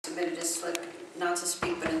slip not to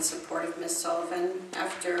speak, but in support of Ms. Sullivan.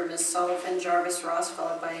 After Ms. Sullivan, Jarvis Ross,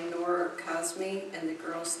 followed by Noor Kazmi and the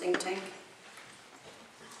Girls Think Tank.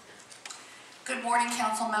 Good morning,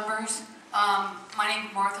 council members. My name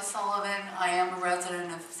is Martha Sullivan. I am a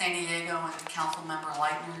resident of San Diego and council member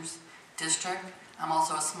Leitner's district. I'm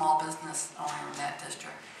also a small business owner in that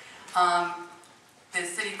district. The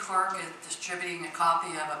city clerk is distributing a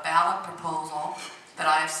copy of a ballot proposal that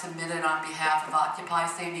I have submitted on behalf of Occupy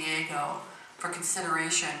San Diego for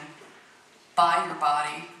consideration by your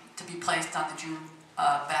body to be placed on the June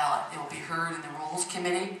ballot. It will be heard in the Rules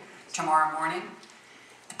Committee tomorrow morning.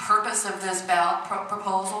 The purpose of this ballot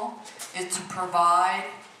proposal is to provide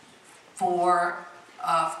for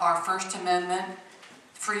our First Amendment,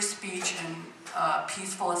 free speech, and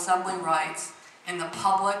peaceful assembly rights in the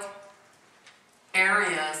public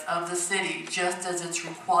areas of the city, just as it's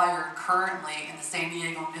required currently in the San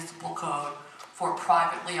Diego Municipal Code for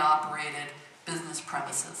privately operated business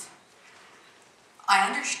premises. I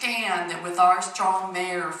understand that with our strong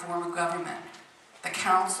mayor form of government, the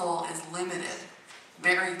council is limited,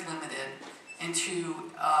 very limited, into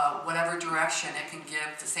whatever direction it can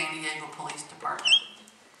give the San Diego Police Department.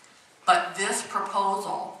 But this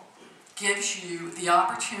proposal gives you the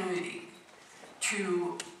opportunity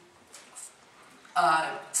to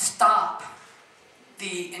stop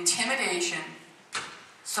the intimidation,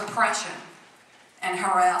 suppression, and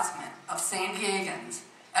harassment of San Diegans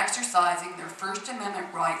exercising their First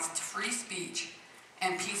Amendment rights to free speech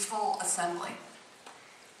and peaceful assembly.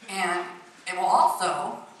 And it will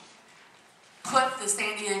also put the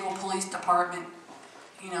San Diego Police Department,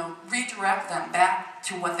 redirect them back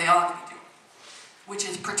to what they ought to be doing, which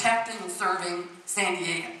is protecting and serving San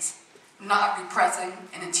Diegans, not repressing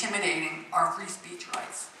and intimidating our free speech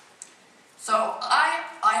rights. So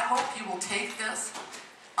I hope you will take this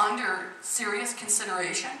under serious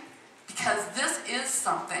consideration, because this is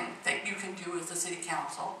something that you can do as a city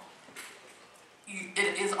council.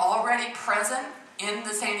 It is already present in the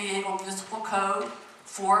San Diego Municipal Code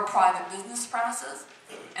for private business premises,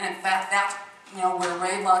 and in fact that's where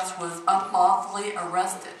Ray Lutz was unlawfully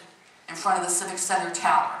arrested in front of the Civic Center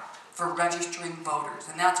Tower for registering voters,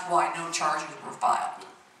 and that's why no charges were filed.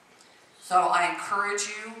 So I encourage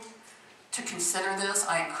you to consider this.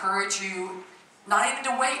 I encourage you not even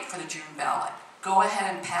to wait for the June ballot. Go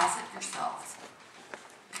ahead and pass it yourselves,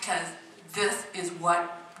 because this is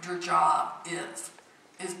what your job is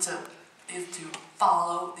to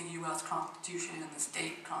follow the U.S. Constitution and the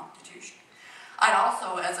state constitution. I'd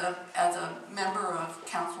also, as a member of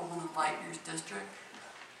Councilwoman Leitner's district,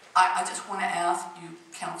 I just want to ask you,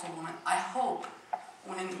 Councilwoman, I hope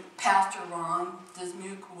when Pastor Ron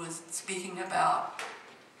Dismuke was speaking about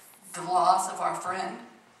the loss of our friend,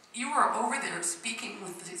 you were over there speaking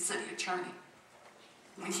with the city attorney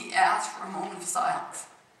when he asked for a moment of silence.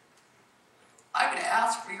 I would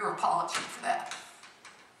ask for your apology for that.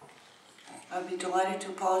 I'd be delighted to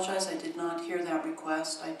apologize. I did not hear that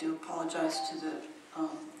request. I do apologize to the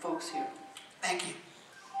folks here. Thank you.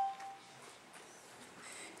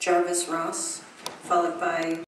 Jarvis Ross, followed by